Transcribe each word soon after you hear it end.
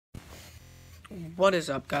What is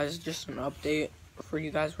up, guys? Just an update for you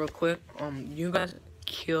guys real quick. You guys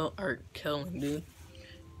are killing, dude.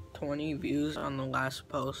 20 views on the last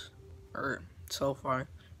post, or so far,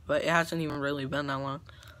 but it hasn't even really been that long.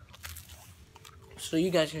 So you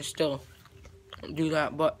guys can still do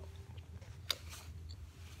that, but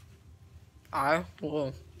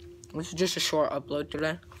this is just a short upload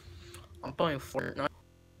today. I'm playing Fortnite.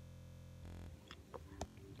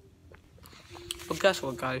 But guess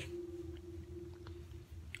what, guys?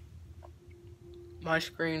 My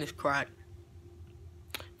screen is cracked.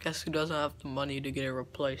 Guess who doesn't have the money to get it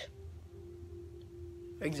replaced?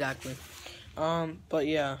 Exactly. But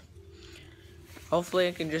yeah. Hopefully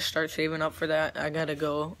I can just start saving up for that. I gotta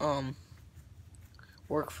go,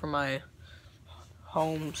 work for my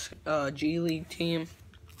home's, G League team.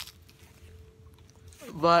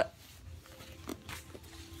 But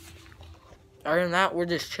other than that, we're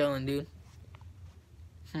just chilling, dude.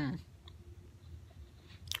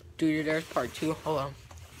 Dude, there's part 2. Hold on.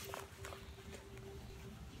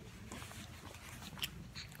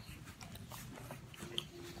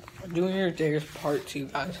 Doing your there's part 2,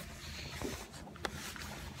 guys.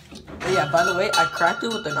 But yeah, by the way, I cracked it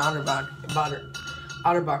with an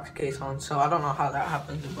OtterBox case on, so I don't know how that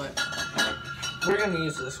happens, but we're gonna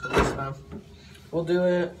use this for this time. We'll do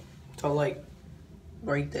it to like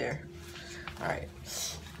right there. Alright.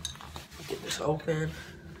 Get this open.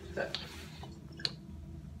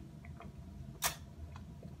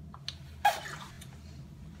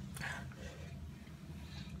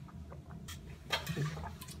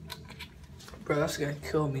 Bro, that's gonna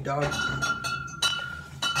kill me, dog.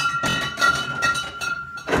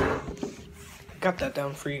 Got that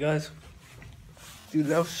down for you guys. Dude,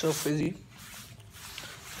 that was so fizzy.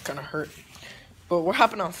 Kinda hurt. But we're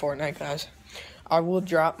hopping on Fortnite, guys. I will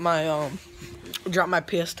drop my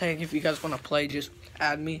PS tag if you guys wanna play, just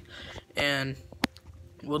add me and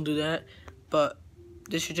we'll do that. But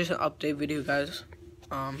this is just an update video, guys.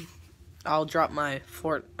 I'll drop my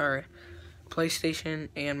PlayStation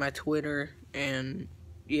and my Twitter and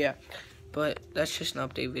yeah. But that's just an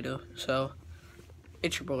update video. So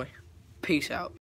it's your boy. Peace out.